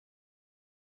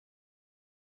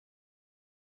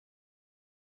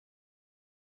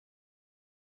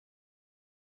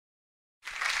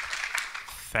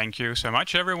Thank you so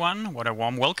much, everyone. What a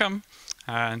warm welcome.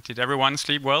 Did everyone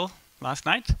sleep well last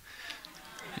night?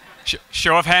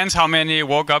 Show of hands, how many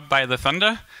woke up by the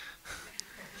thunder?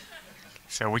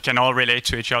 So we can all relate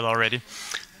to each other already.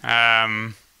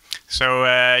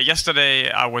 Yesterday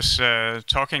I was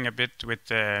talking a bit with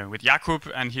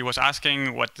Jakub, and he was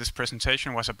asking what this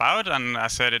presentation was about, and I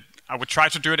said I would try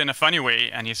to do it in a funny way,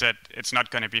 and he said it's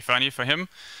not going to be funny for him.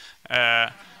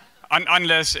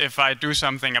 Unless if I do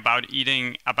something about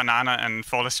eating a banana and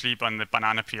fall asleep on the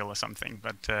banana peel or something.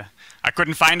 But I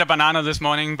couldn't find a banana this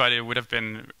morning, but it would have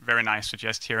been very nice to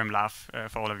just hear him laugh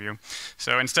for all of you.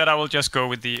 So instead I will just go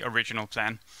with the original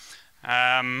plan.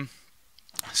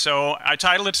 So I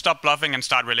titled it Stop Bluffing and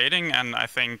Start Relating, and I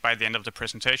think by the end of the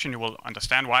presentation you will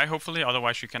understand why, hopefully.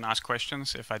 Otherwise you can ask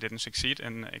questions if I didn't succeed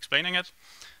in explaining it.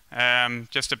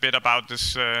 Just a bit about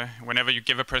this, whenever you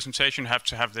give a presentation you have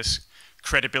to have this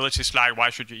credibility slide.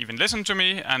 Why should you even listen to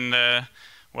me? And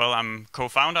well, I'm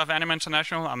co-founder of Anime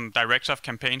International. I'm director of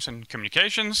campaigns and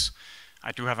communications.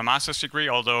 I do have a master's degree,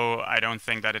 although I don't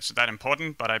think that it's that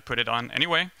important, but I put it on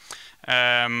anyway.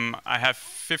 I have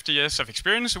 50 years of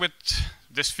experience with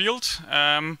this field.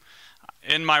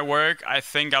 In my work, I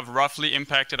think I've roughly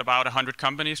impacted about 100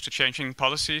 companies to changing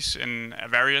policies in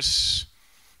various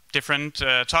different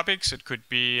topics. It could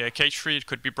be cage-free, it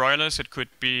could be broilers, it could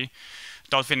be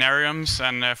dolphinariums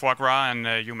and foie gras, and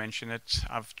you mentioned it.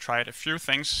 I've tried a few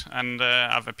things, and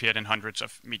I've appeared in hundreds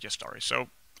of media stories. So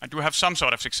I do have some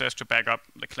sort of success to back up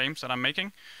the claims that I'm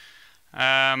making.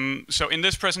 So in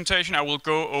this presentation, I will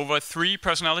go over 3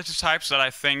 personality types that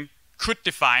I think could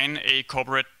define a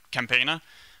corporate campaigner.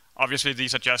 Obviously,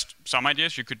 these are just some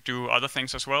ideas. You could do other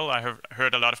things as well. I have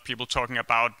heard a lot of people talking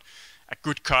about a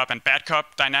good cop and bad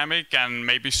cop dynamic, and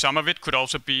maybe some of it could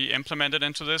also be implemented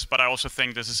into this, but I also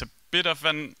think this is a bit of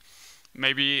an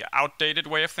maybe outdated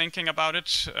way of thinking about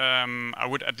it. I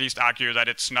would at least argue that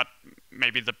it's not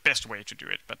maybe the best way to do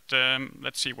it, but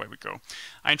let's see where we go.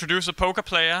 I introduce a poker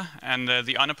player and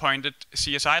the unappointed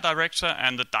CSI director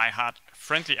and the diehard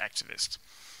friendly activist.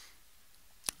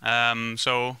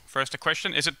 So first a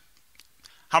question,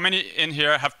 how many in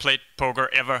here have played poker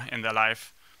ever in their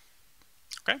life?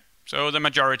 Okay, so the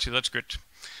majority, that's good.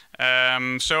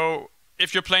 So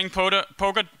if you're playing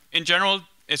poker in general,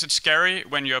 is it scary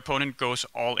when your opponent goes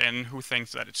all in? Who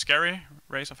thinks that it's scary?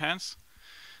 Raise of hands.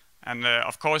 And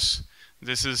of course,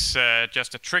 this is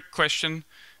just a trick question,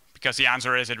 because the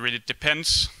answer is it really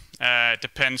depends. It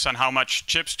depends on how much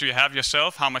chips do you have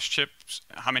yourself, how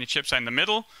many chips are in the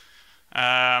middle,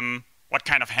 what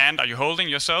kind of hand are you holding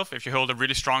yourself. If you hold a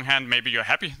really strong hand, maybe you're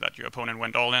happy that your opponent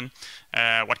went all in.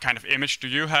 What kind of image do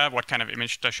you have? What kind of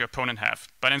image does your opponent have?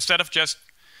 But instead of just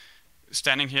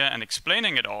standing here and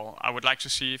explaining it all, I would like to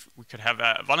see if we could have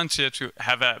a volunteer to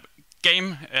have a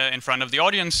game in front of the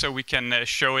audience so we can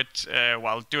show it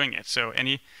while doing it. So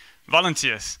any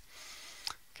volunteers?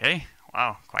 Okay,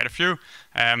 wow, quite a few.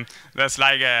 There's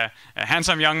like a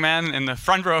handsome young man in the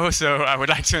front row, so I would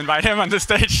like to invite him on the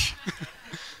stage.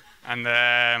 And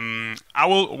I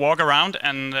will walk around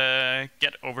and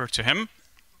get over to him.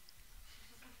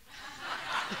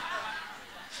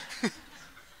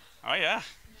 Oh yeah.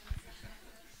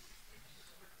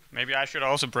 Maybe I should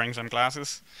also bring some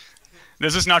glasses.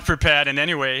 This is not prepared in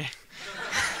any way.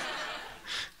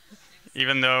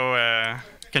 Even though,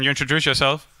 can you introduce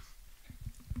yourself?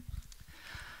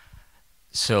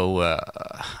 So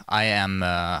I am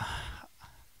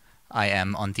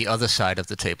on the other side of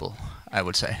the table, I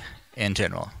would say, in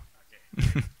general.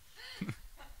 Okay.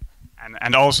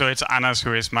 and also it's Anders,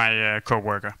 who is my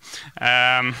co-worker.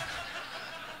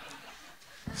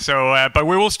 But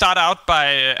we will start out by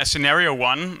a scenario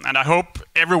 1, and I hope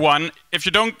everyone, if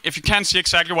you can't see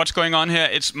exactly what's going on here,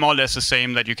 it's more or less the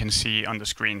same that you can see on the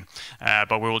screen.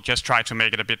 But we will just try to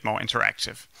make it a bit more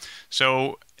interactive.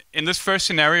 So in this first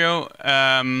scenario,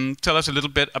 tell us a little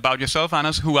bit about yourself,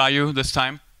 Anders. Who are you this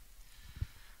time?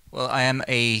 Well, I am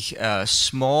a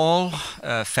small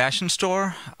fashion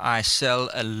store. I sell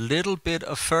a little bit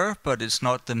of fur, but it's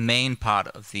not the main part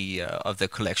of the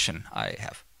collection I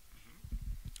have.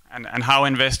 And how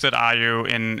invested are you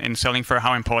in selling fur?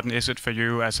 How important is it for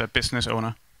you as a business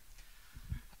owner?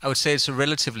 I would say it's a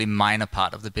relatively minor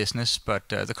part of the business, but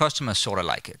the customers sort of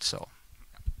like it. So.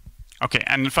 Okay,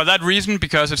 and for that reason,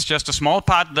 because it's just a small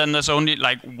part, then there's only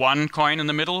like one coin in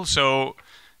the middle, so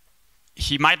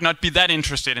he might not be that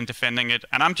interested in defending it.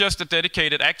 And I'm just a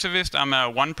dedicated activist. I'm a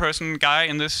one-person guy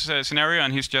in this scenario,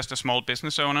 and he's just a small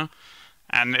business owner.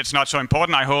 And it's not so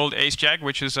important. I hold Ace Jack,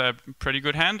 which is a pretty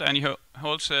good hand, and he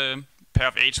holds pair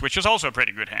of 8s, which is also a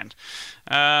pretty good hand.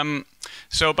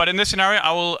 But in this scenario,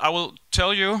 I will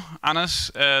tell you,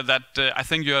 Anders, that I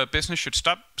think your business should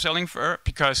stop selling fur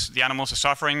because the animals are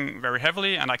suffering very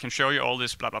heavily, and I can show you all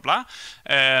this blah blah blah.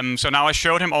 So now I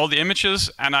showed him all the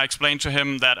images, and I explained to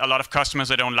him that a lot of customers,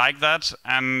 they don't like that,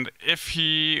 and if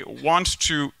he wants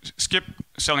to skip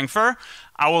selling fur,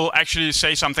 I will actually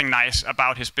say something nice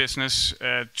about his business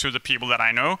to the people that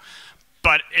I know.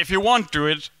 But if he won't do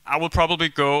it, I will probably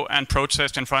go and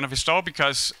protest in front of his store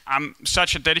because I'm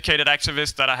such a dedicated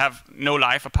activist that I have no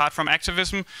life apart from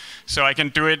activism. So I can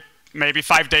do it maybe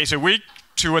 5 days a week,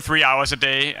 2 or 3 hours a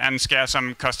day, and scare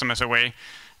some customers away.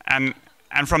 And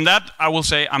from that, I will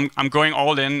say I'm going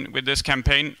all in with this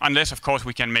campaign, unless, of course,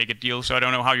 we can make a deal. So I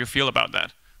don't know how you feel about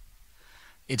that.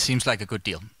 It seems like a good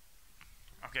deal.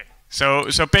 Okay.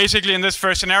 So basically, in this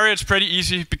first scenario, it's pretty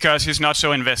easy because he's not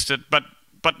so invested.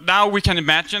 But now we can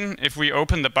imagine if we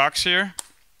open the box here,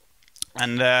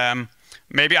 and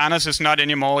maybe Anders is not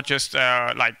anymore just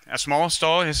like a small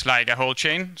store. It's like a whole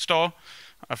chain store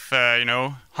of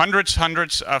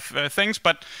hundreds of things.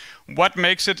 But what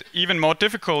makes it even more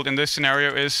difficult in this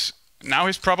scenario is now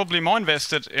he's probably more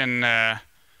invested in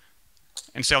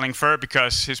selling fur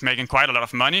because he's making quite a lot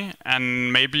of money,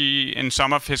 and maybe in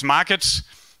some of his markets,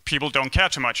 people don't care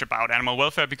too much about animal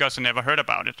welfare because they never heard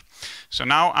about it. So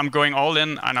now I'm going all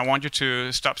in, and I want you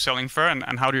to stop selling fur.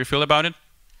 And how do you feel about it?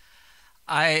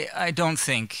 I don't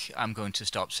think I'm going to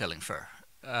stop selling fur.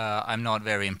 I'm not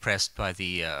very impressed by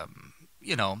the,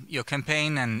 your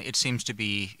campaign, and it seems to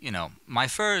be, my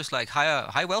fur is like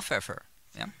high welfare fur.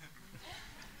 Yeah.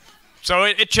 So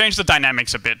it changed the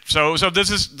dynamics a bit. So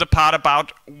this is the part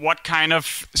about what kind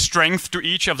of strength do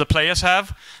each of the players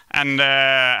have, and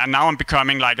now I'm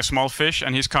becoming like a small fish,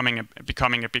 and he's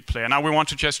becoming a big player. Now we want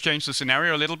to just change the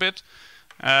scenario a little bit.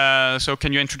 So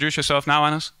can you introduce yourself now,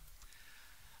 Anders?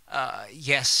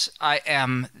 Yes, I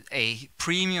am a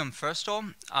premium fur store.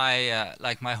 I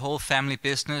like my whole family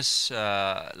business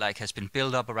has been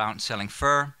built up around selling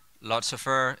fur, lots of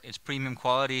fur. It's premium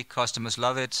quality, customers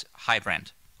love it, high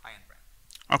brand.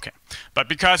 Okay, but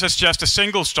because it's just a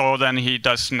single store, then he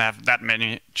doesn't have that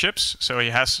many chips. So he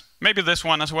has maybe this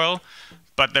one as well,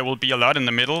 but there will be a lot in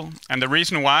the middle. And the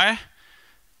reason why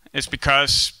is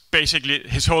because basically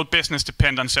his whole business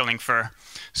depends on selling fur.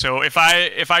 So if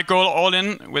I go all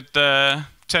in with the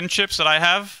 10 chips that I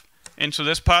have into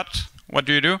this pot, what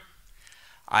do?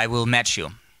 I will match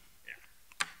you.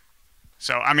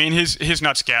 So I mean, he's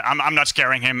not scared. I'm not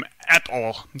scaring him at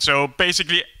all. So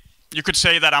basically, you could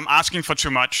say that I'm asking for too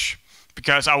much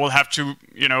because I will have to,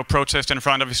 protest in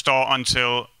front of his store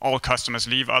until all customers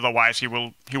leave. Otherwise, he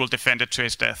will defend it to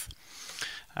his death.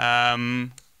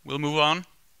 We'll move on.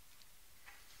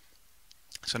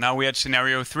 So now we're at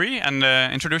scenario 3, and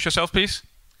introduce yourself, please.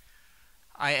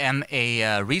 I am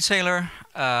a retailer.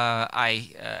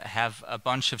 I have a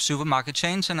bunch of supermarket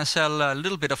chains, and I sell a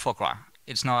little bit of foie gras.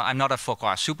 I'm not a foie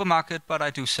gras supermarket, but I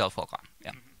do sell foie gras.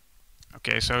 Yeah.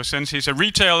 Okay, so since he's a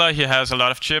retailer, he has a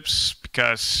lot of chips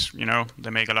because, they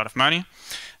make a lot of money.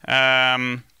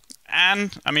 And,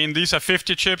 I mean, these are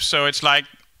 50 chips, so it's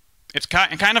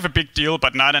kind of a big deal,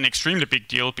 but not an extremely big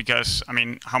deal because, I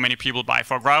mean, how many people buy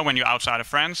foie gras when you're outside of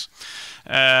France?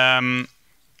 But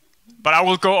I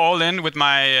will go all in with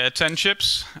my 10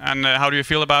 chips. And how do you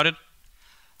feel about it?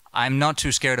 I'm not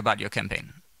too scared about your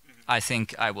campaign. I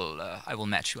think I will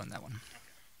match you on that one.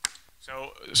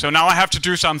 So now I have to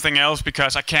do something else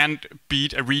because I can't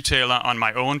beat a retailer on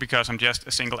my own because I'm just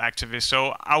a single activist.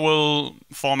 So I will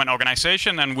form an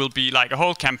organization and will be like a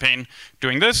whole campaign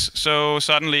doing this. So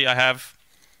suddenly I have,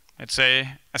 let's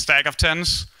say, a stack of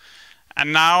 10s.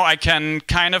 And now I can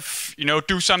kind of,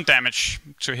 do some damage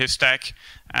to his stack.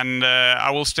 And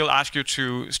I will still ask you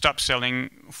to stop selling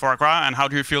foie gras. And how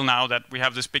do you feel now that we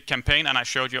have this big campaign and I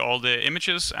showed you all the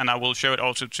images, and I will show it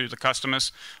also to the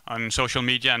customers on social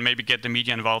media and maybe get the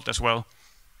media involved as well?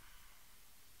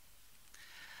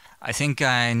 I think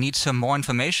I need some more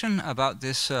information about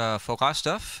this foie gras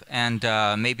stuff, and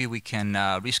maybe we can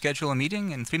reschedule a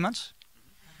meeting in 3 months.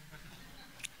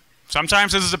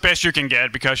 Sometimes this is the best you can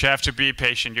get because you have to be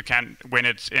patient. You can't win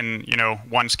it in,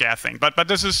 one scare thing. But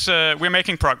this is, we're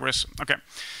making progress. Okay.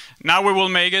 Now we will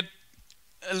make it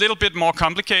a little bit more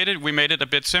complicated. We made it a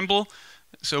bit simple.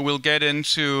 So we'll get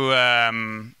into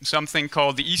something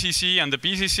called the ECC and the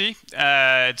BCC.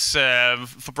 It's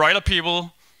for broiler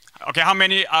people. Okay, how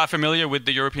many are familiar with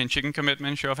the European Chicken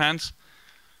Commitment? Show of hands.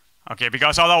 Okay,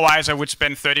 because otherwise I would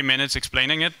spend 30 minutes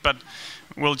explaining it. But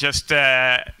we'll just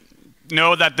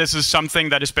know that this is something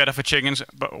that is better for chickens,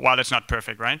 but while it's not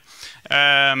perfect, right?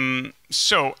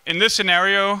 So in this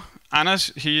scenario,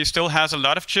 Anders, he still has a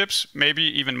lot of chips, maybe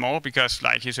even more, because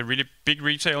like he's a really big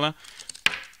retailer.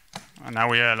 And now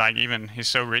we are like he's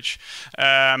so rich.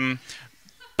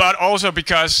 But also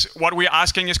because what we're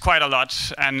asking is quite a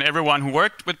lot, and everyone who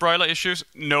worked with broiler issues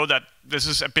know that this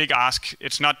is a big ask.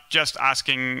 It's not just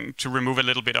asking to remove a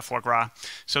little bit of foie gras.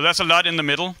 So there's a lot in the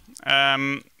middle.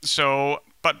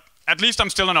 But at least I'm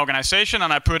still an organization,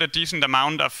 and I put a decent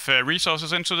amount of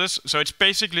resources into this. So it's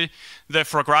basically the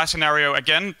foie gras scenario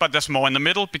again, but there's more in the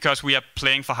middle because we are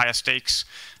playing for higher stakes.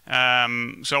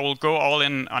 So we'll go all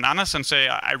in on Anders and say,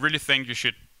 I really think you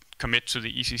should commit to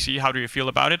the ECC. How do you feel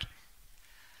about it?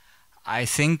 I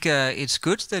think it's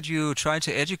good that you try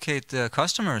to educate the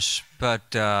customers,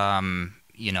 but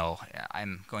you know,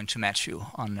 I'm going to match you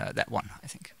on that one, I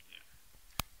think.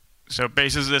 So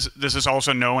basically, this is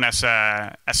also known as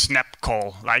a snap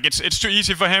call. Like it's too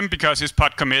easy for him because he's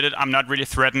pot committed. I'm not really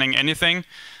threatening anything.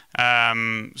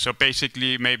 So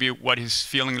basically, maybe what he's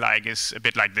feeling like is a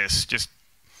bit like this. Just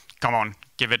come on,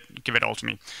 give it all to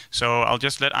me. So I'll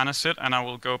just let Anna sit, and I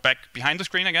will go back behind the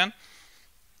screen again.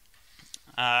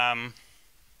 And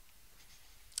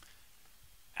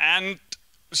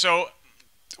so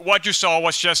what you saw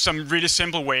was just some really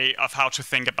simple way of how to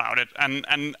think about it.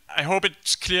 And I hope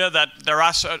it's clear that there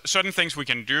are certain things we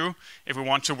can do if we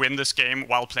want to win this game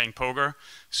while playing poker.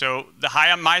 So the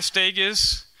higher my stake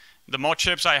is, the more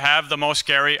chips I have, the more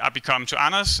scary I become to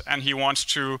Anders, and he wants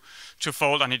to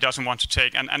fold and he doesn't want to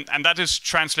take. And that is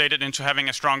translated into having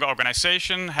a stronger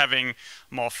organization, having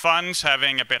more funds,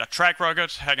 having a better track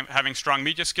record, having strong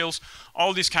media skills.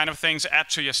 All these kind of things add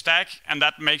to your stack, and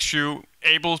that makes you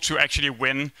able to actually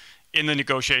win in the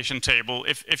negotiation table.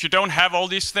 If you don't have all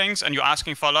these things and you're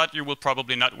asking for a lot, you will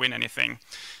probably not win anything.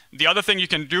 The other thing you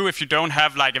can do if you don't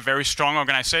have like a very strong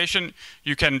organization,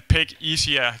 you can pick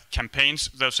easier campaigns.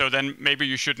 So then maybe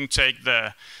you shouldn't take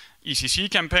the ECC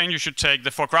campaign, you should take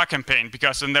the foie gras campaign,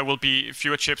 because then there will be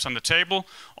fewer chips on the table.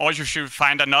 Or you should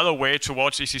find another way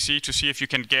towards ECC to see if you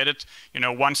can get it, you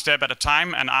know, one step at a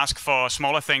time and ask for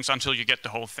smaller things until you get the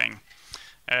whole thing.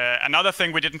 Another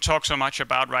thing we didn't talk so much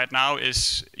about right now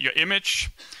is your image.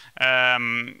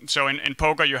 So in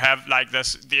poker you have like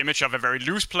the image of a very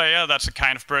loose player. That's the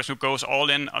kind of person who goes all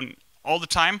in on all the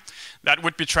time. That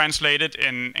would be translated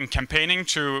in campaigning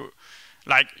to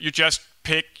like you just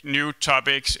pick new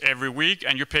topics every week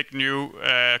and you pick new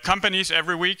companies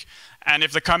every week. And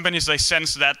if the companies, they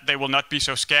sense that, they will not be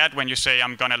so scared when you say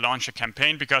I'm gonna launch a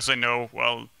campaign, because they know,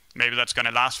 well, maybe that's going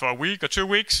to last for a week or 2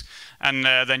 weeks, and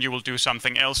then you will do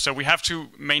something else. So we have to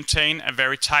maintain a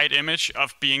very tight image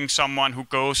of being someone who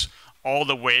goes all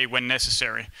the way when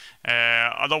necessary.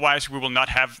 Otherwise, we will not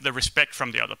have the respect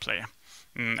from the other player.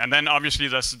 And then obviously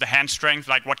there's the hand strength,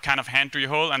 like what kind of hand do you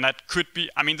hold? And that could be,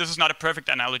 I mean, this is not a perfect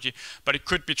analogy, but it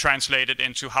could be translated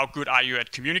into how good are you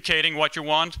at communicating what you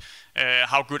want?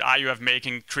 How good are you at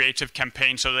making creative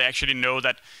campaigns so they actually know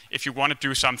that if you want to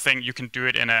do something, you can do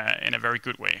it in a very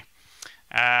good way.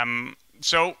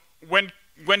 So when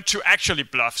to actually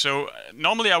bluff. So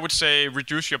normally I would say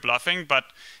reduce your bluffing, but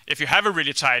if you have a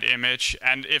really tight image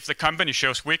and if the company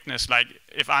shows weakness, like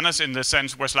if Anders in the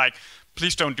sense was like,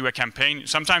 please don't do a campaign.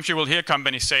 Sometimes you will hear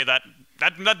companies say that.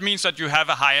 That means that you have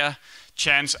a higher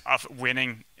chance of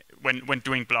winning when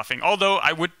doing bluffing. Although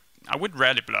I would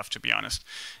rarely bluff, to be honest.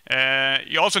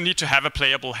 You also need to have a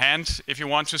playable hand if you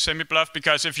want to semi-bluff,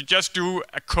 because if you just do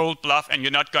a cold bluff and you're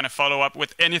not going to follow up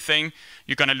with anything,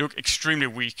 you're going to look extremely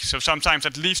weak. So sometimes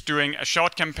at least doing a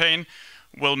short campaign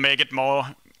will make it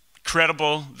more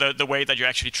credible the way that you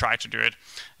actually try to do it.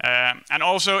 And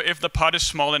also if the pot is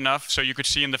small enough, so you could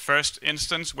see in the first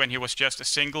instance when he was just a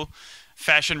single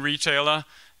fashion retailer,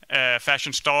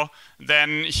 fashion store,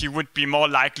 then he would be more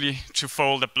likely to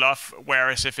fold a bluff,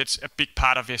 whereas if it's a big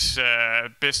part of his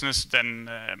business, then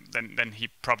he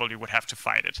probably would have to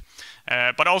fight it.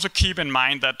 But also keep in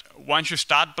mind that once you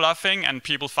start bluffing and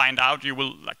people find out, you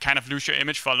will kind of lose your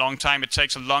image for a long time. It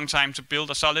takes a long time to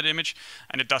build a solid image,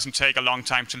 and it doesn't take a long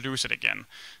time to lose it again.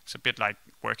 It's a bit like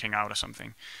working out or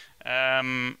something.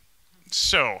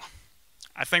 So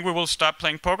I think we will start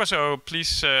playing poker, so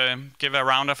please give a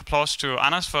round of applause to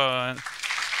Anders for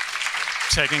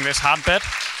taking this hard bet.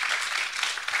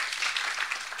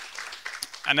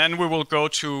 And then we will go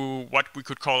to what we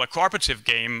could call a cooperative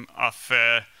game of,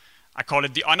 I call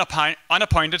it the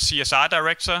unappointed CSR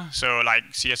director. So like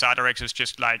CSR director is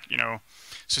just like, you know,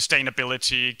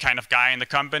 sustainability kind of guy in the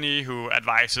company who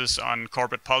advises on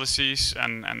corporate policies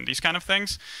and these kind of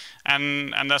things.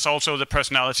 And there's also the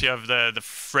personality of the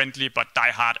friendly but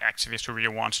die-hard activist who really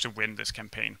wants to win this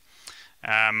campaign.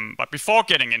 But before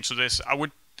getting into this, I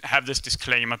would have this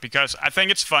disclaimer, because I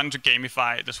think it's fun to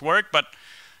gamify this work, but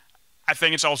I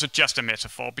think it's also just a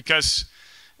metaphor, because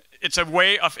it's a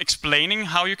way of explaining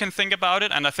how you can think about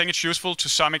it, and I think it's useful to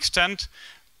some extent,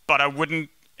 but I wouldn't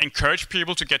encourage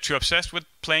people to get too obsessed with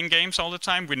playing games all the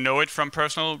time. We know it from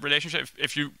personal relationships.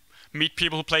 If you meet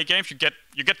people who play games, you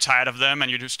get tired of them and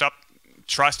you just stop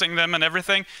trusting them and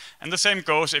everything. And the same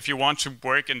goes if you want to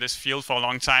work in this field for a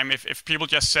long time. If people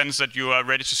just sense that you are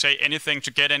ready to say anything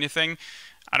to get anything,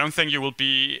 I don't think you will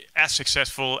be as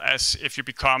successful as if you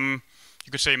become,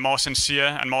 you could say, more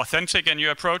sincere and more authentic in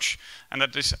your approach. And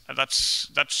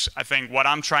that's I think what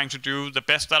I'm trying to do the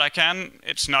best that I can.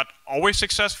 It's not always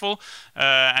successful,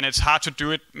 and it's hard to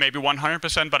do it maybe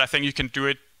 100%, but I think you can do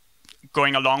it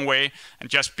going a long way and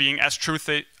just being as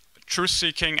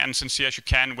truth-seeking and sincere as you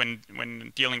can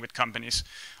when dealing with companies.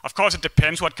 Of course, it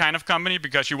depends what kind of company,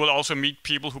 because you will also meet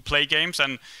people who play games,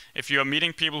 and if you're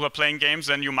meeting people who are playing games,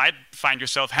 then you might find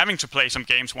yourself having to play some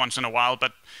games once in a while,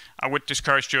 but I would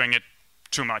discourage doing it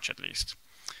too much, at least.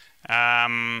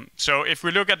 So if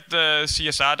we look at the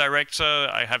CSR director,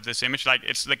 I have this image, like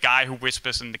it's the guy who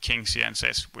whispers in the king's ear and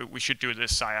says, we should do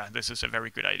this, sire, this is a very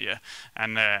good idea.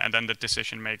 And then the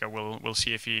decision maker will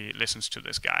see if he listens to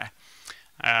this guy.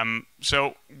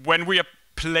 So when we are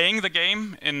playing the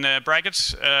game in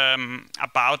brackets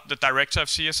about the director of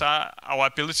CSR, our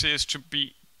ability is to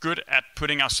be good at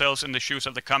putting ourselves in the shoes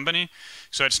of the company.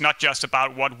 So it's not just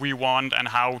about what we want and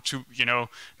how to,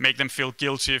 make them feel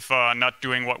guilty for not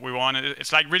doing what we want.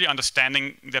 It's like really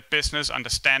understanding their business,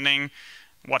 understanding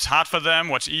what's hard for them,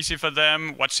 what's easy for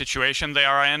them, what situation they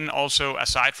are in, also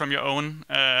aside from your own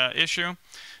issue.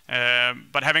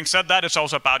 But having said that, it's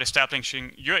also about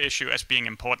establishing your issue as being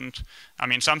important. I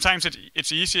mean, sometimes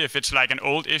it's easy if it's like an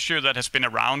old issue that has been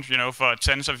around, for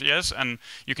tens of years, and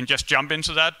you can just jump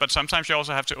into that. But sometimes you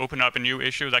also have to open up a new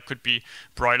issue that could be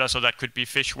broilers, or that could be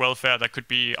fish welfare, that could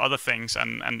be other things,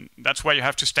 and that's where you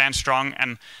have to stand strong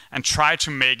and try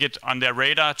to make it on their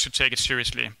radar to take it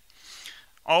seriously.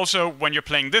 Also, when you're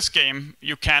playing this game,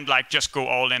 you can't just go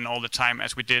all in all the time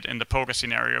as we did in the poker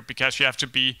scenario, because you have to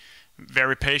be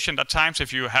very patient at times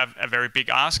if you have a very big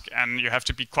ask, and you have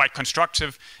to be quite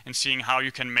constructive in seeing how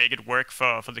you can make it work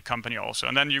for the company also.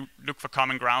 And then you look for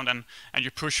common ground and you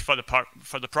push for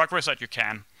the progress that you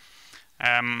can.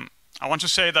 I want to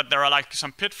say that there are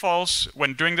some pitfalls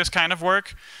when doing this kind of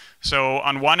work. So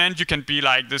on one end, you can be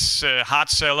like this hard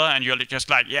seller, and you're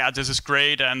just like, yeah, this is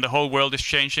great, and the whole world is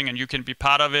changing, and you can be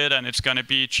part of it, and it's going to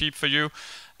be cheap for you.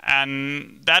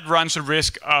 And that runs a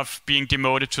risk of being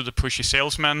demoted to the pushy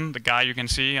salesman, the guy you can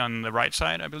see on the right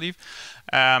side, I believe.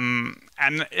 And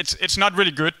it's not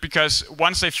really good, because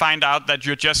once they find out that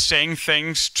you're just saying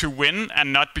things to win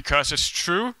and not because it's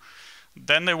true,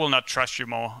 then they will not trust you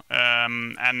more.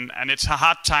 And it's a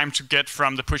hard time to get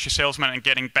from the pushy salesman and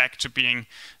getting back to being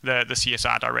the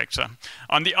CSR director.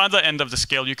 On the other end of the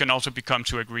scale, you can also become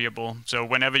too agreeable. So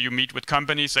whenever you meet with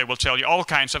companies, they will tell you all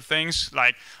kinds of things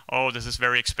like, oh, this is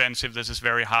very expensive, this is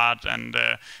very hard, and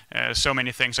so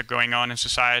many things are going on in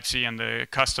society, and the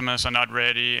customers are not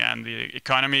ready, and the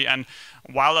economy. And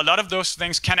while a lot of those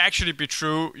things can actually be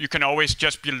true, you can always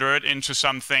just be lured into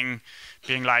something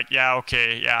being like, yeah,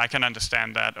 okay, yeah, I can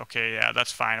understand that. Okay, yeah,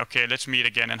 that's fine. Okay, let's meet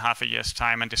again in half a year's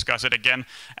time and discuss it again.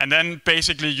 And then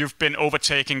basically you've been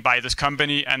overtaken by this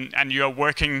company, and you're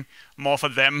working more for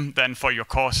them than for your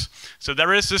cause. So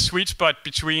there is this sweet spot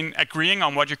between agreeing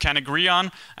on what you can agree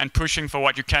on and pushing for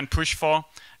what you can push for.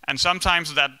 And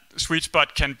sometimes that sweet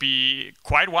spot can be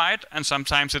quite wide, and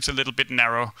sometimes it's a little bit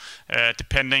narrow,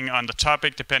 depending on the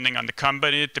topic, depending on the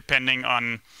company, depending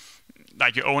on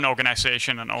your own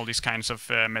organization and all these kinds of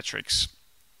metrics.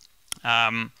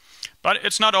 But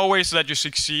it's not always that you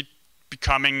succeed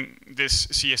becoming this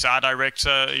CSR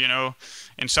director.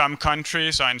 In some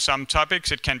countries or in some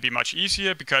topics, it can be much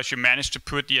easier because you manage to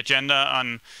put the agenda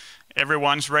on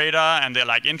everyone's radar, and they're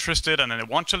interested, and then they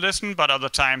want to listen. But other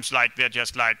times, they're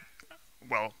just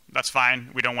well, that's fine,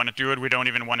 we don't want to do it, we don't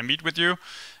even want to meet with you.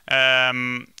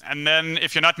 And then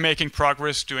if you're not making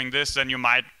progress doing this, then you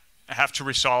might have to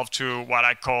resolve to what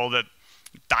I call the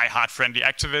die-hard friendly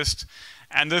activist.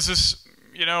 And this is,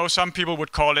 some people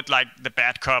would call it the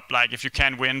bad cop. If you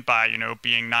can't win by,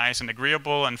 being nice and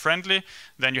agreeable and friendly,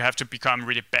 then you have to become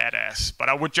really badass. But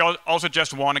I would also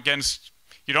just warn against,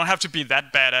 you don't have to be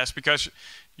that badass, because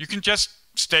you can just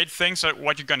state things like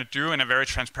what you're going to do in a very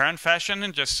transparent fashion,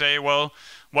 and just say, well,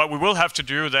 what we will have to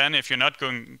do then, if you're not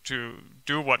going to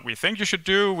do what we think you should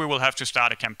do, we will have to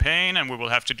start a campaign, and we will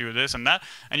have to do this and that.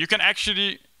 And you can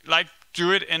actually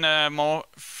do it in a more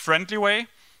friendly way.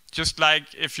 Just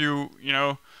if you,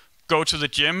 go to the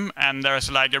gym and there's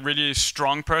like a really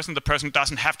strong person, the person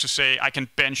doesn't have to say, I can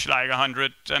bench like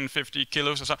 150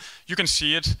 kilos or something. You can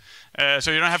see it.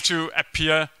 So you don't have to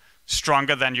appear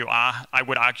stronger than you are, I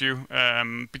would argue,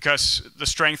 because the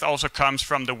strength also comes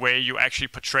from the way you actually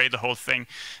portray the whole thing.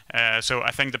 So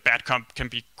I think the bad comp can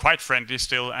be quite friendly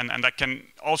still, and that can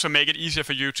also make it easier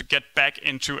for you to get back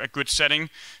into a good setting.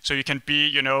 So you can be,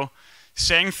 you know,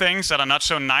 saying things that are not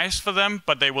so nice for them,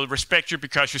 but they will respect you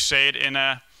because you say it in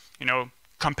a, you know,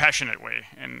 compassionate way,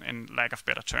 in lack of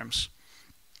better terms.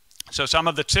 So some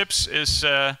of the tips is,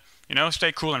 you know,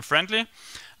 stay cool and friendly.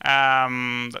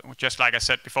 Just like I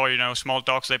said before, you know, small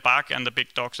dogs, they bark, and the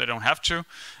big dogs, they don't have to.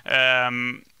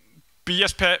 Be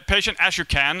as patient as you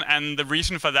can, and the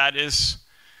reason for that is,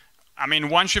 I mean,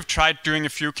 once you've tried doing a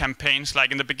few campaigns,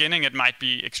 like in the beginning it might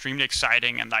be extremely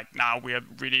exciting, and like now we are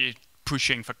really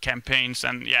pushing for campaigns,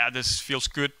 and yeah, this feels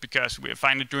good because we're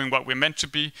finally doing what we're meant to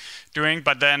be doing.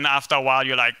 But then after a while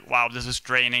you're like, wow, this is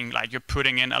draining, like you're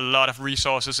putting in a lot of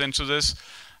resources into this.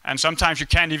 And sometimes you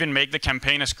can't even make the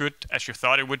campaign as good as you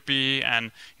thought it would be.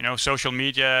 And, you know, social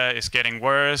media is getting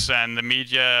worse, and the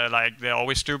media, like, they're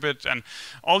always stupid, and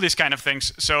all these kind of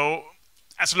things. So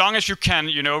as long as you can,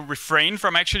 you know, refrain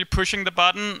from actually pushing the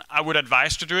button, I would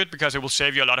advise to do it because it will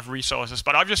save you a lot of resources.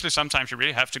 But obviously sometimes you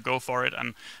really have to go for it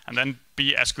and then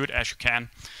be as good as you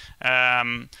can.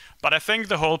 But I think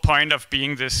the whole point of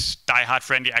being this die-hard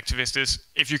friendly activist is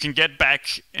if you can get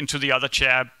back into the other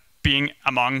chair, being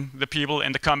among the people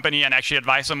in the company and actually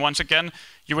advise them once again,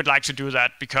 you would like to do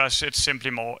that because it's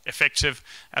simply more effective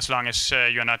as long as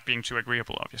you're not being too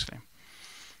agreeable, obviously.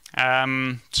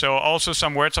 So also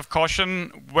some words of caution.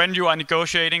 When you are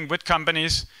negotiating with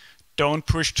companies, don't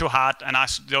push too hard and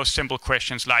ask those simple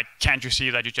questions like, can't you see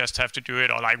that you just have to do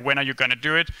it? Or like, when are you gonna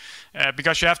do it?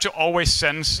 Because you have to always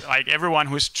sense, like everyone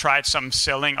who's tried some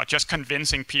selling or just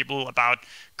convincing people about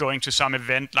going to some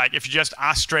event, like if you just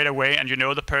ask straight away and you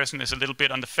know the person is a little bit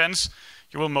on the fence,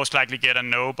 you will most likely get a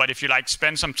no. But if you like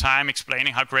spend some time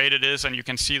explaining how great it is and you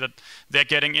can see that they're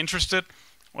getting interested,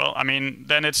 well, I mean,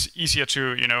 then it's easier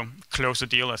to, you know, close the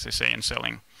deal, as they say in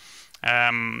selling.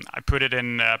 I put it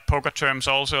in poker terms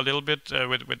also a little bit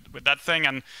with that thing,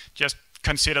 and just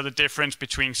consider the difference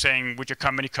between saying, would your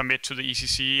company commit to the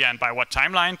ECC and by what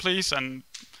timeline, please? And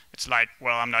it's like,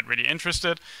 well, I'm not really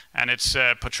interested, and it's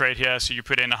portrayed here, so you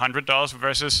put in $100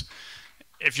 versus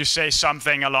if you say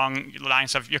something along the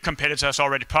lines of your competitor has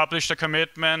already published a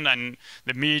commitment and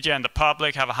the media and the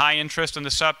public have a high interest in the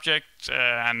subject,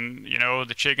 and you know,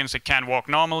 the chickens, they can't walk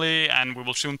normally, and we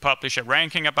will soon publish a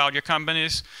ranking about your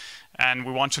companies, and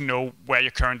we want to know where you're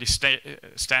currently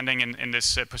standing in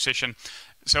this position.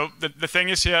 So the thing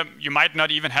is here, you might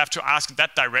not even have to ask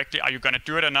that directly, are you going to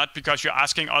do it or not, because you're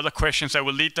asking other questions that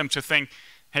will lead them to think,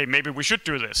 hey, maybe we should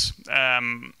do this.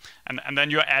 And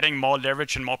then you're adding more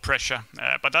leverage and more pressure.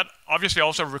 But that obviously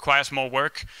also requires more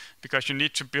work because you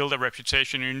need to build a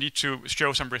reputation, you need to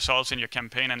show some results in your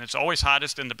campaign, and it's always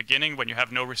hardest in the beginning when you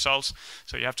have no results.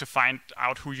 So you have to find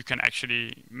out who you can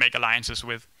actually make alliances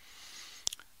with.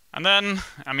 And then,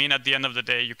 I mean, at the end of the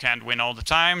day, you can't win all the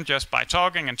time just by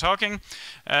talking and talking.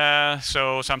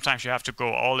 So sometimes you have to go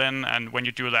all in, and when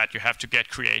you do that, you have to get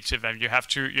creative, and you have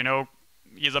to, you know,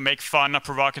 either make fun or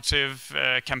provocative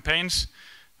campaigns.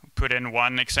 Put in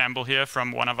one example here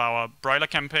from one of our broiler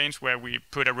campaigns where we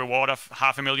put a reward of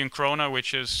 500,000 kroner,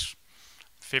 which is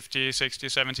 50, 60,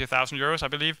 70,000 euros, I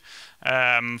believe,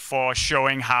 for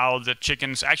showing how the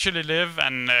chickens actually live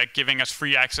and giving us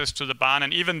free access to the barn.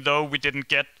 And even though we didn't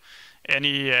get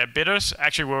any bidders,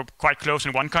 actually we were quite close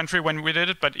in one country when we did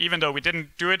it, but even though we didn't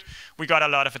do it, we got a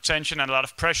lot of attention and a lot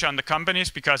of pressure on the companies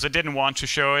because they didn't want to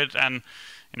show it. And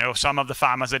you know, some of the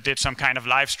farmers that did some kind of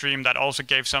live stream that also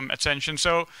gave some attention.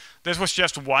 So this was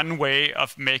just one way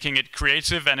of making it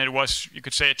creative, and it was, you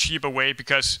could say, a cheaper way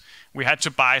because we had to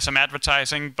buy some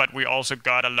advertising, but we also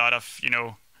got a lot of, you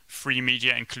know, free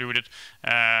media included.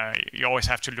 You always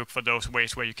have to look for those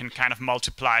ways where you can kind of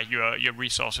multiply your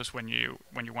resources when you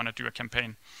want to do a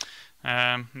campaign.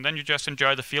 And then you just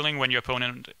enjoy the feeling when your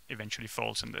opponent eventually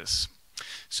falls in this.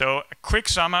 So a quick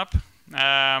sum up.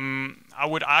 I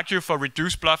would argue for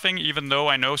reduced bluffing, even though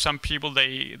I know some people,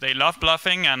 they love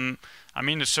bluffing, and I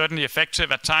mean, it's certainly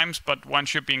effective at times, but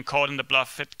once you're being caught in the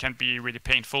bluff, it can be really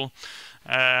painful.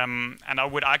 And I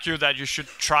would argue that you should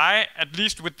try, at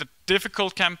least with the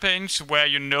difficult campaigns where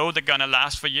you know they're gonna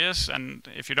last for years, and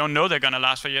if you don't know they're gonna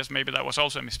last for years, maybe that was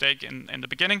also a mistake in the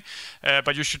beginning,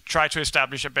 but you should try to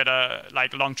establish a better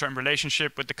like long-term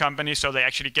relationship with the company so they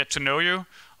actually get to know you.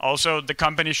 Also, the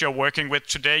companies you're working with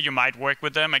today, you might work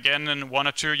with them again in 1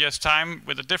 or 2 years' time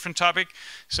with a different topic.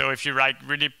 So if you like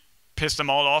really piss them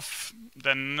all off,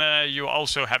 then you're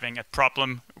also having a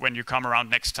problem when you come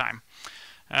around next time.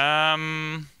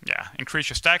 Yeah, increase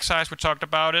your stack size, we talked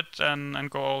about it, and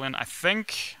go all in. I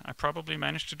think I probably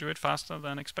managed to do it faster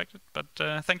than expected, but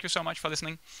thank you so much for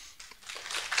listening.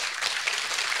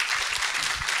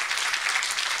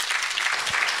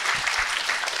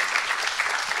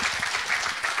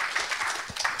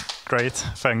 Great,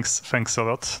 thanks a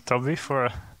lot, Toby, for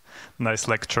a nice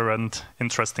lecture and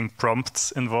interesting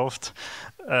prompts involved.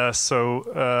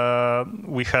 So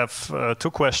we have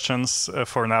 2 questions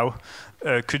for now.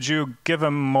 Could you give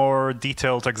a more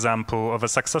detailed example of a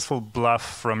successful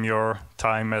bluff from your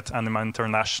time at Anima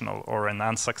International, or an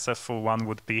unsuccessful one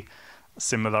would be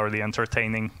similarly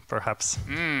entertaining, perhaps?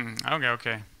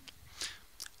 Okay.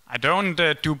 I don't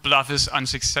do bluffs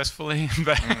unsuccessfully,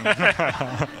 but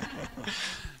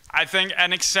I think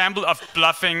an example of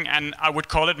bluffing, and I would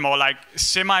call it more like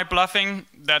semi-bluffing,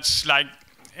 that's like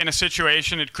in a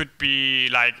situation, it could be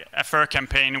like a fur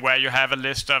campaign where you have a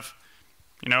list of,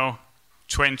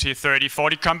 20, 30,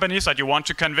 40 companies that you want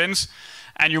to convince,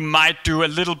 and you might do a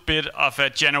little bit of a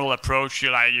general approach.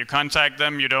 You contact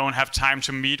them, you don't have time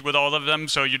to meet with all of them,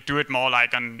 so you do it more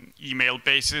like on email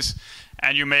basis,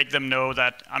 and you make them know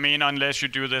that, unless you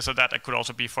do this or that could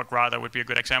also be foie gras, that would be a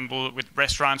good example with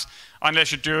restaurants.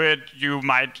 Unless you do it, you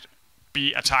might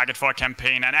be a target for a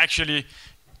campaign, and actually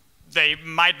they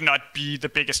might not be the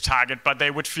biggest target, but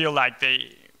they would feel like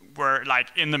they were like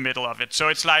in the middle of it. So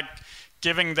it's like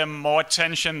giving them more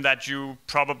attention that you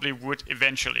probably would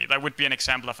eventually. That would be an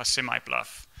example of a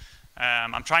semi-bluff.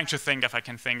 I'm trying to think if I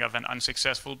can think of an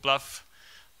unsuccessful bluff.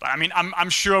 But I'm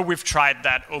sure we've tried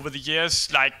that over the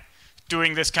years, like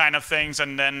doing this kind of things.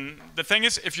 And then the thing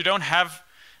is, if you don't have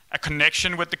a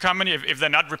connection with the company, if they're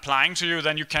not replying to you,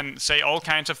 then you can say all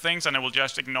kinds of things and they will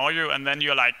just ignore you. And then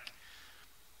you're like,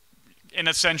 in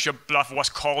a sense, your bluff was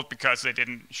called because they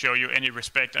didn't show you any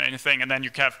respect or anything, and then you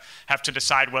have to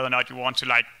decide whether or not you want to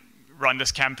like run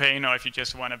this campaign, or if you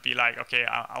just want to be like, okay,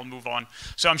 I'll move on.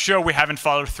 So I'm sure we haven't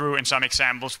followed through in some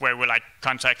examples where we're like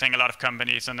contacting a lot of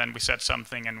companies and then we said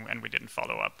something and we didn't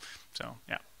follow up. So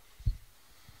yeah.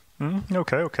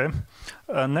 Okay.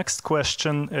 Next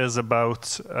question is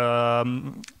about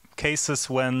cases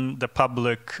when the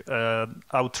public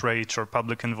outrage or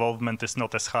public involvement is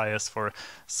not as high as for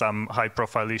some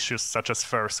high-profile issues such as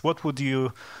FIRS. What would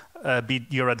you be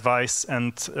your advice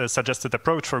and suggested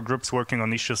approach for groups working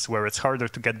on issues where it's harder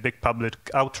to get big public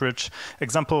outrage?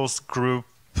 Examples,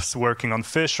 groups working on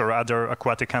fish or other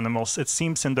aquatic animals. It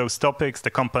seems in those topics the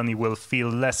company will feel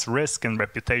less risk and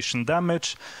reputation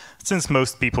damage, since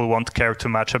most people won't care too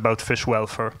much about fish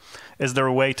welfare. Is there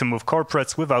a way to move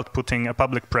corporates without putting a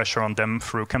public pressure on them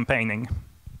through campaigning?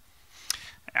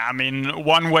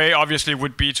 One way obviously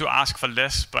would be to ask for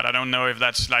less, but I don't know if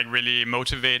that's like really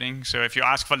motivating. So if you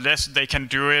ask for less, they can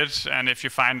do it. And if you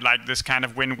find like this kind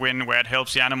of win-win where it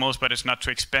helps the animals, but it's not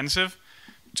too expensive,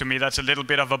 to me, that's a little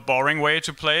bit of a boring way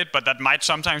to play it, but that might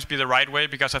sometimes be the right way,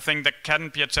 because I think there can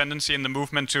be a tendency in the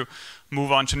movement to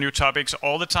move on to new topics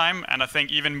all the time. And I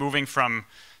think even moving from,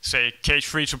 say,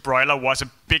 cage-free to broiler was a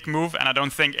big move, and I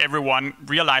don't think everyone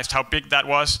realized how big that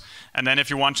was. And then if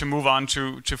you want to move on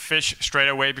to fish straight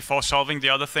away before solving the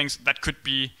other things, that could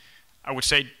be, I would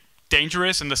say,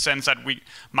 dangerous in the sense that we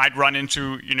might run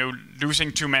into,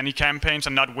 losing too many campaigns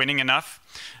and not winning enough.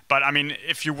 But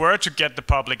if you were to get the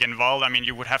public involved,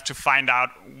 you would have to find out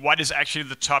what is actually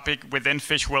the topic within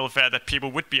fish welfare that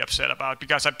people would be upset about.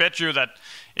 Because I bet you that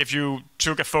if you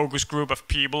took a focus group of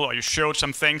people or you showed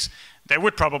some things, they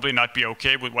would probably not be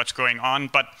okay with what's going on.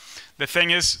 But the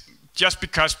thing is, just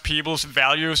because people's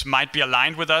values might be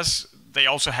aligned with us, they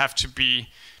also have to be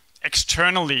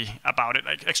external about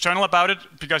it,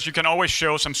 because you can always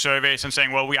show some surveys and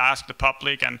saying, well, we asked the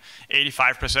public and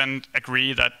 85%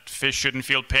 agree that fish shouldn't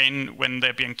feel pain when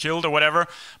they're being killed or whatever,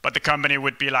 but the company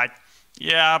would be like,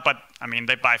 yeah, but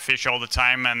they buy fish all the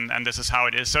time and this is how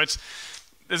it is. So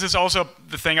this is also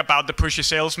the thing about the pushy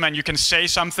salesman. You can say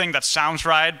something that sounds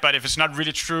right, but if it's not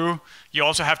really true, you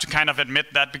also have to kind of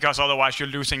admit that, because otherwise you're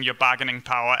losing your bargaining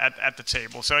power at the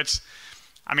table. So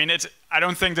I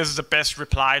don't think this is the best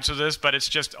reply to this, but it's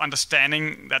just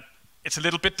understanding that it's a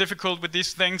little bit difficult with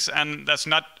these things, and that's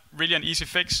not really an easy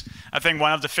fix. I think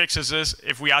one of the fixes is,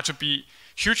 if we are to be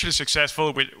hugely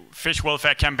successful with fish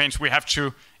welfare campaigns, we have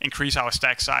to increase our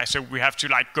stack size. So we have to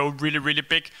go really, really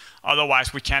big.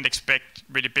 Otherwise, we can't expect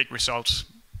really big results.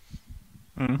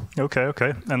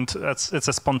 Okay. And it's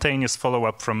a spontaneous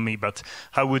follow-up from me, but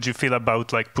how would you feel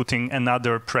about like putting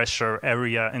another pressure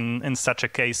area in such a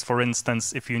case? For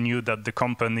instance, if you knew that the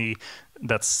company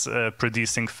that's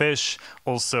producing fish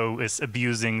also is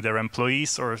abusing their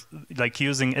employees, or like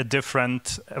using a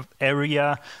different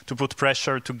area to put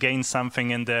pressure to gain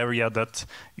something in the area that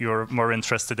you're more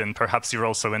interested in. Perhaps you're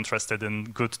also interested in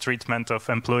good treatment of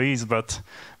employees, but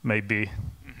maybe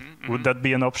would that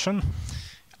be an option?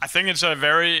 I think it's a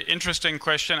very interesting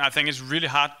question. I think it's really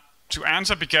hard to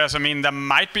answer because, I mean, there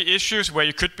might be issues where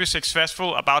you could be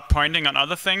successful about pointing on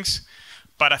other things,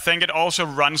 but I think it also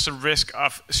runs the risk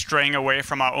of straying away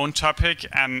from our own topic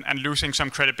and losing some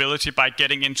credibility by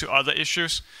getting into other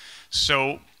issues.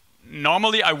 So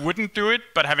normally I wouldn't do it,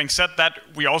 but having said that,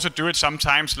 we also do it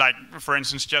sometimes, like, for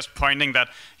instance, just pointing that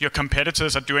your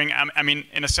competitors are doing, I mean,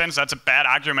 in a sense, that's a bad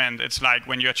argument. It's like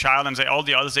when you're a child and say, all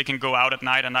the others, they can go out at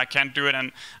night and I can't do it.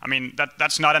 And I mean,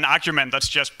 that's not an argument, that's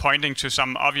just pointing to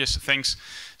some obvious things.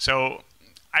 So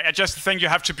I just think you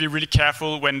have to be really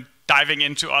careful when diving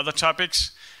into other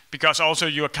topics, because also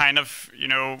you're kind of, you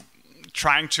know,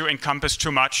 trying to encompass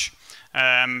too much.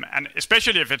 And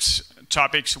especially if it's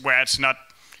topics where it's not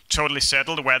totally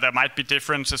settled, where there might be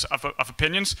differences of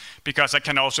opinions, because that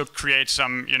can also create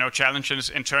some, you know, challenges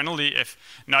internally if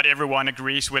not everyone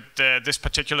agrees with this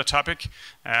particular topic.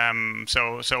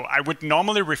 So I would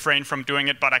normally refrain from doing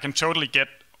it, but I can totally get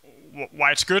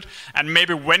why it's good. And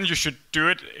maybe when you should do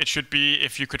it, it should be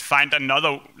if you could find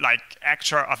another like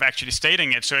actor of actually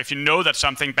stating it. So if you know that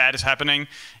something bad is happening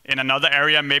in another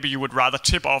area, maybe you would rather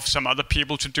tip off some other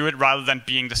people to do it rather than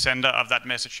being the sender of that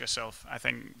message yourself. I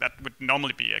think that would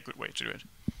normally be a good way to do it.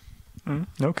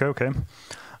 Okay.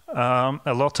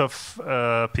 A lot of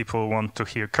people want to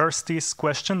hear Kirsty's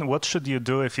question. What should you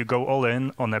do if you go all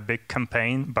in on a big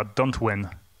campaign but don't win?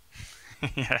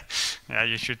 Yeah,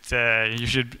 you should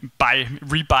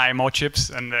rebuy more chips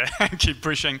and keep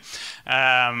pushing.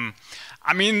 I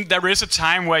mean, there is a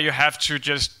time where you have to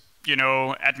just, you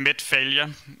know, admit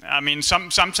failure. I mean,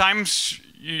 sometimes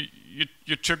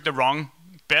you took the wrong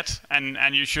bet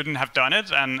and you shouldn't have done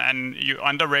it, and you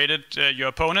underrated your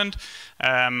opponent.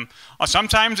 Or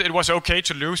sometimes it was okay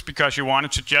to lose because you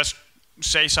wanted to just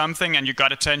say something and you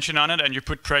got attention on it and you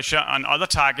put pressure on other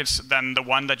targets than the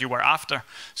one that you were after.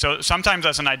 So sometimes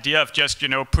there's an idea of just, you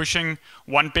know, pushing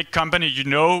one big company, you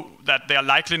know that they're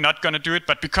likely not going to do it,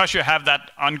 but because you have that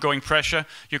ongoing pressure,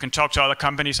 you can talk to other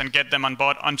companies and get them on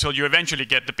board until you eventually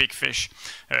get the big fish.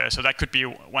 So that could be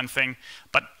one thing.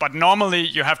 But normally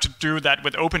you have to do that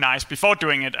with open eyes before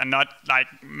doing it and not like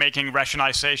making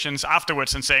rationalizations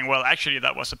afterwards and saying, well, actually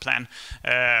that was the plan.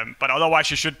 But otherwise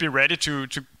you should be ready to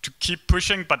keep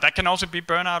pushing, but that can also be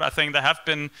burnout. I think there have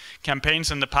been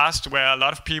campaigns in the past where a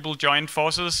lot of people joined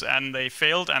forces and they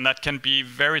failed, and that can be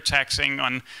very taxing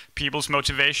on people's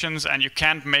motivations, and you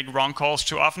can't make wrong calls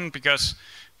too often because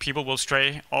people will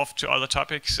stray off to other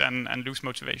topics and lose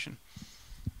motivation.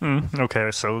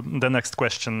 Okay, so the next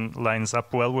question lines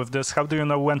up well with this. How do you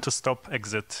know when to stop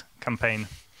exit campaign?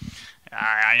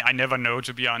 I never know,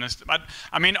 to be honest. But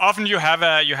I mean, often you have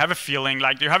a feeling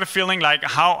like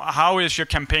how is your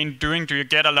campaign doing? Do you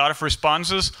get a lot of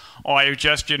responses, or are you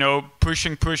just, you know,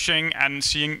 pushing and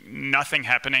seeing nothing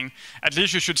happening? At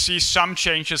least you should see some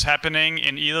changes happening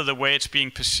in either the way it's being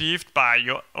perceived by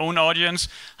your own audience,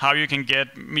 how you can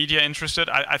get media interested.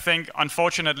 I think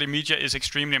unfortunately media is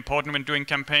extremely important when doing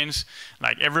campaigns.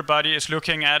 Like everybody is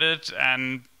looking at it,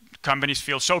 and companies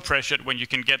feel so pressured when you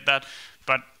can get that.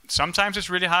 But sometimes it's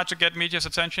really hard to get media's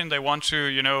attention. They want to,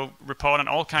 you know, report on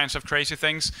all kinds of crazy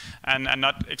things and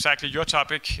not exactly your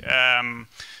topic.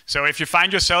 So if you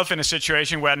find yourself in a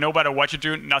situation where no matter what you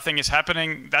do, nothing is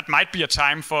happening, that might be a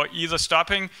time for either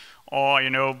stopping or,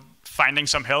 you know, finding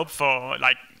some help for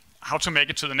like how to make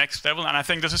it to the next level. And I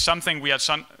think this is something we are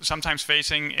sometimes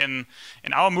facing in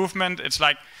our movement. It's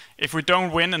like, if we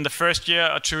don't win in the first year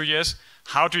or 2 years,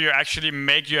 how do you actually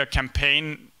make your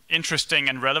campaign interesting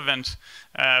and relevant?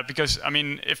 Because I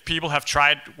mean, if people have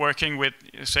tried working with,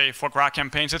 say, foie gras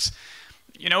campaigns, it's,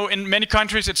 you know, in many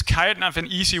countries it's kind of an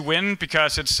easy win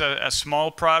because it's a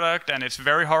small product and it's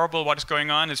very horrible what is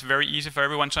going on. It's very easy for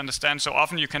everyone to understand. So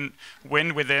often you can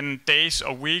win within days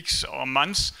or weeks or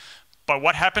months. But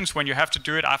what happens when you have to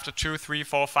do it after 2, 3,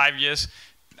 4, 5 years?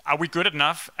 Are we good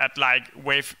enough at like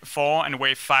wave 4 and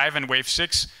wave 5 and wave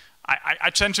 6? I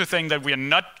tend to think that we are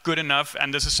not good enough,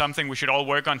 and this is something we should all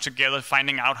work on together,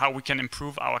 finding out how we can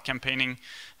improve our campaigning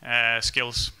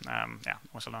skills. Yeah,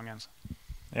 was a long answer.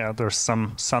 Yeah, there's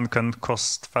some sunken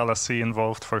cost fallacy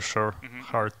involved for sure.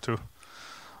 Hard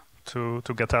to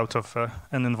get out of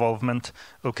an involvement.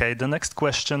 Okay, the next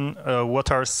question,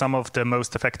 what are some of the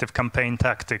most effective campaign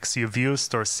tactics you've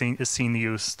used or seen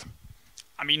used?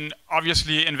 I mean,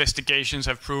 obviously investigations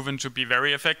have proven to be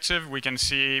very effective. We can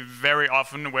see very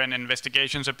often when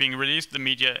investigations are being released, the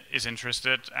media is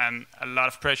interested and a lot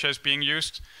of pressure is being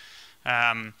used.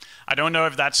 I don't know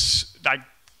if that's like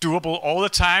doable all the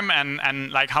time,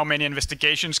 and like how many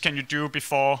investigations can you do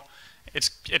before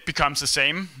it becomes the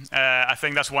same. I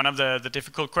think that's one of the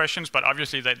difficult questions, but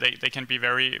obviously they can be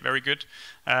very, very good.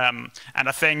 And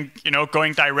I think, you know,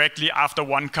 going directly after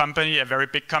one company, a very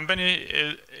big company,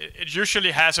 it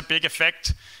usually has a big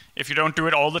effect. If you don't do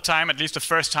it all the time, at least the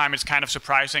first time, it's kind of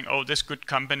surprising. Oh, this good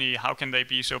company, how can they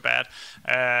be so bad?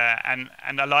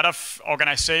 And a lot of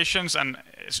organizations and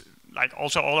like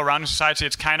also all around society,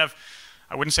 it's kind of,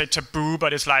 I wouldn't say taboo,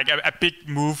 but it's like a big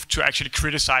move to actually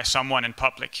criticize someone in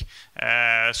public.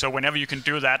 So whenever you can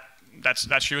do that,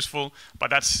 that's useful.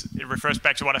 But it refers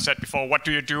back to what I said before. What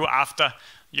do you do after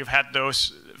you've had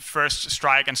those first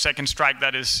strike and second strike?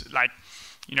 That is like,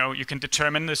 you know, you can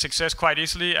determine the success quite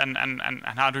easily, and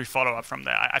how do we follow up from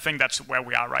there? I think that's where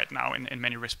we are right now in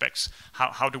many respects.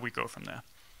 How do we go from there?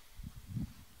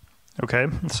 Okay,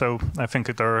 so I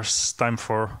think there's time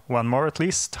for one more at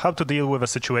least. How to deal with a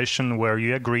situation where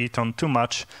you agreed on too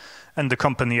much and the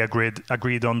company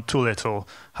agreed on too little.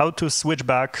 How to switch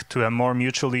back to a more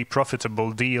mutually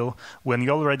profitable deal when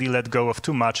you already let go of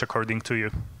too much according to you.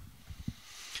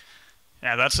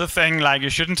 Yeah, that's the thing. Like, you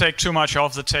shouldn't take too much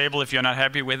off the table if you're not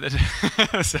happy with it.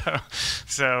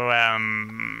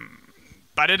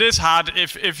 But it is hard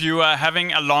if you are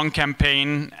having a long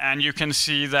campaign and you can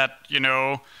see that, you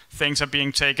know, things are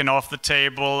being taken off the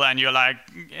table and you're like,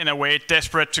 in a way,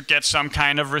 desperate to get some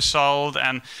kind of result,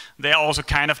 and they're also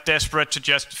kind of desperate to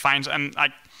just find, and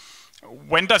like,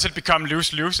 when does it become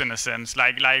lose-lose in a sense?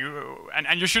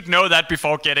 And you should know that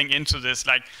before getting into this.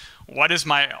 Like, what is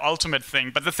my ultimate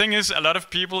thing? But the thing is, a lot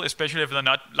of people, especially if they're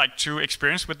not like too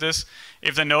experienced with this,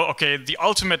 if they know, okay, the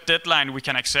ultimate deadline we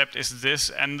can accept is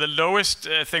this, and the lowest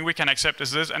thing we can accept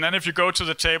is this, and then if you go to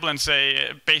the table and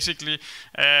say, basically,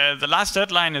 the last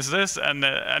deadline is this, and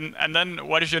then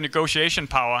what is your negotiation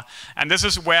power? And this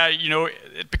is where, you know,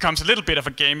 it becomes a little bit of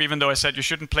a game, even though I said you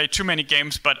shouldn't play too many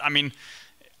games. But I mean,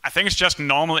 I think it's just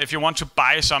normal. If you want to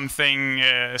buy something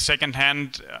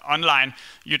secondhand online,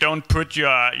 you don't put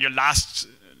your last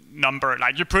number.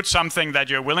 Like, you put something that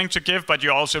you're willing to give, but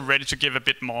you're also ready to give a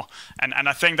bit more. And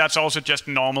I think that's also just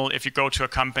normal if you go to a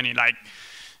company. Like,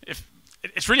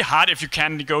 it's really hard if you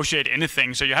can negotiate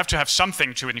anything, so you have to have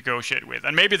something to negotiate with.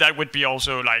 And maybe that would be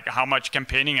also like, how much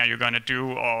campaigning are you going to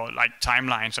do, or like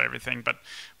timelines or everything. But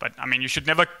I mean, you should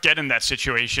never get in that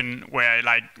situation where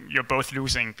like you're both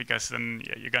losing, because then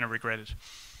you're going to regret it.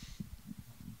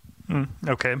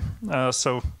 Okay,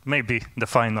 so maybe the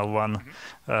final one.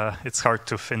 It's hard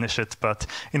to finish it, but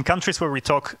in countries where we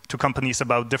talk to companies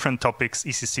about different topics,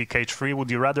 ECC, cage-free, would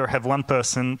you rather have one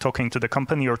person talking to the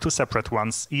company or two separate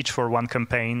ones, each for one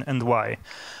campaign, and why?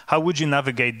 How would you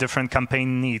navigate different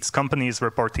campaign needs? Company is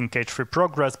reporting cage-free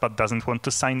progress but doesn't want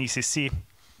to sign ECC.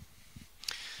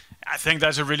 I think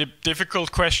that's a really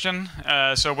difficult question.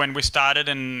 So when we started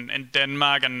in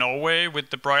Denmark and Norway with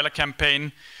the broiler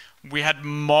campaign, we had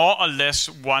more or less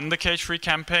won the cage-free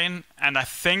campaign, and I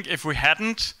think if we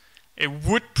hadn't, it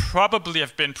would probably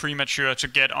have been premature to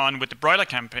get on with the broiler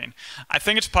campaign. I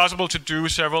think it's possible to do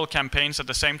several campaigns at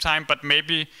the same time, but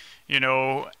maybe, you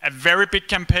know, a very big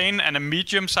campaign and a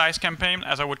medium-sized campaign,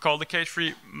 as I would call the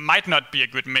cage-free, might not be a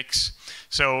good mix.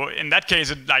 So in that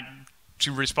case, like,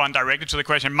 to respond directly to the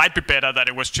question, it might be better that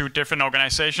it was two different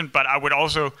organizations, but I would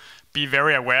also be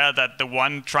very aware that the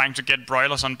one trying to get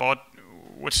broilers on board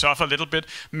would suffer a little bit.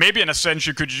 Maybe in a sense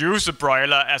you could use the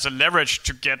broiler as a leverage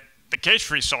to get the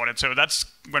cage-free sorted. So that's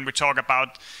when we talk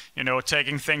about, you know,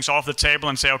 taking things off the table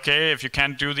and say, okay, if you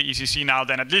can't do the ECC now,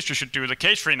 then at least you should do the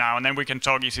cage-free now, and then we can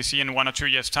talk ECC in 1 or 2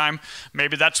 years' time.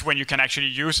 Maybe that's when you can actually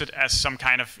use it as some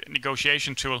kind of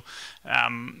negotiation tool.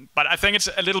 But I think it's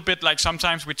a little bit like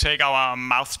sometimes we take our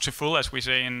mouth too full, as we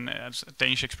say in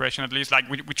Danish expression at least. Like,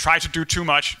 we try to do too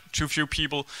much, too few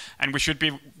people, and we should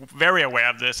be very aware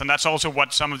of this. And that's also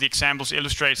what some of the examples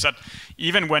illustrates, that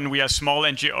even when we are a small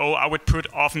NGO, I would put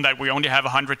often that we only have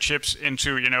 100 chips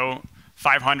into, you know,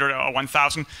 500 or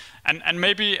 1,000. And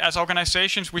maybe as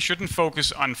organizations, we shouldn't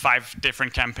focus on 5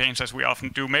 different campaigns as we often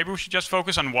do. Maybe we should just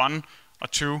focus on 1 or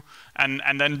 2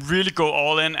 and then really go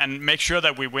all in and make sure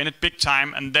that we win it big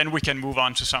time, and then we can move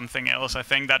on to something else. I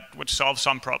think that would solve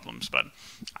some problems, but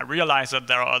I realize that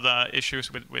there are other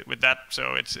issues with that,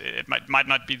 so it might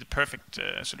not be the perfect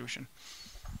solution.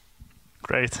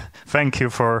 Great. Thank you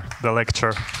for the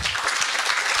lecture.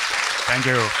 Thank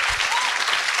you.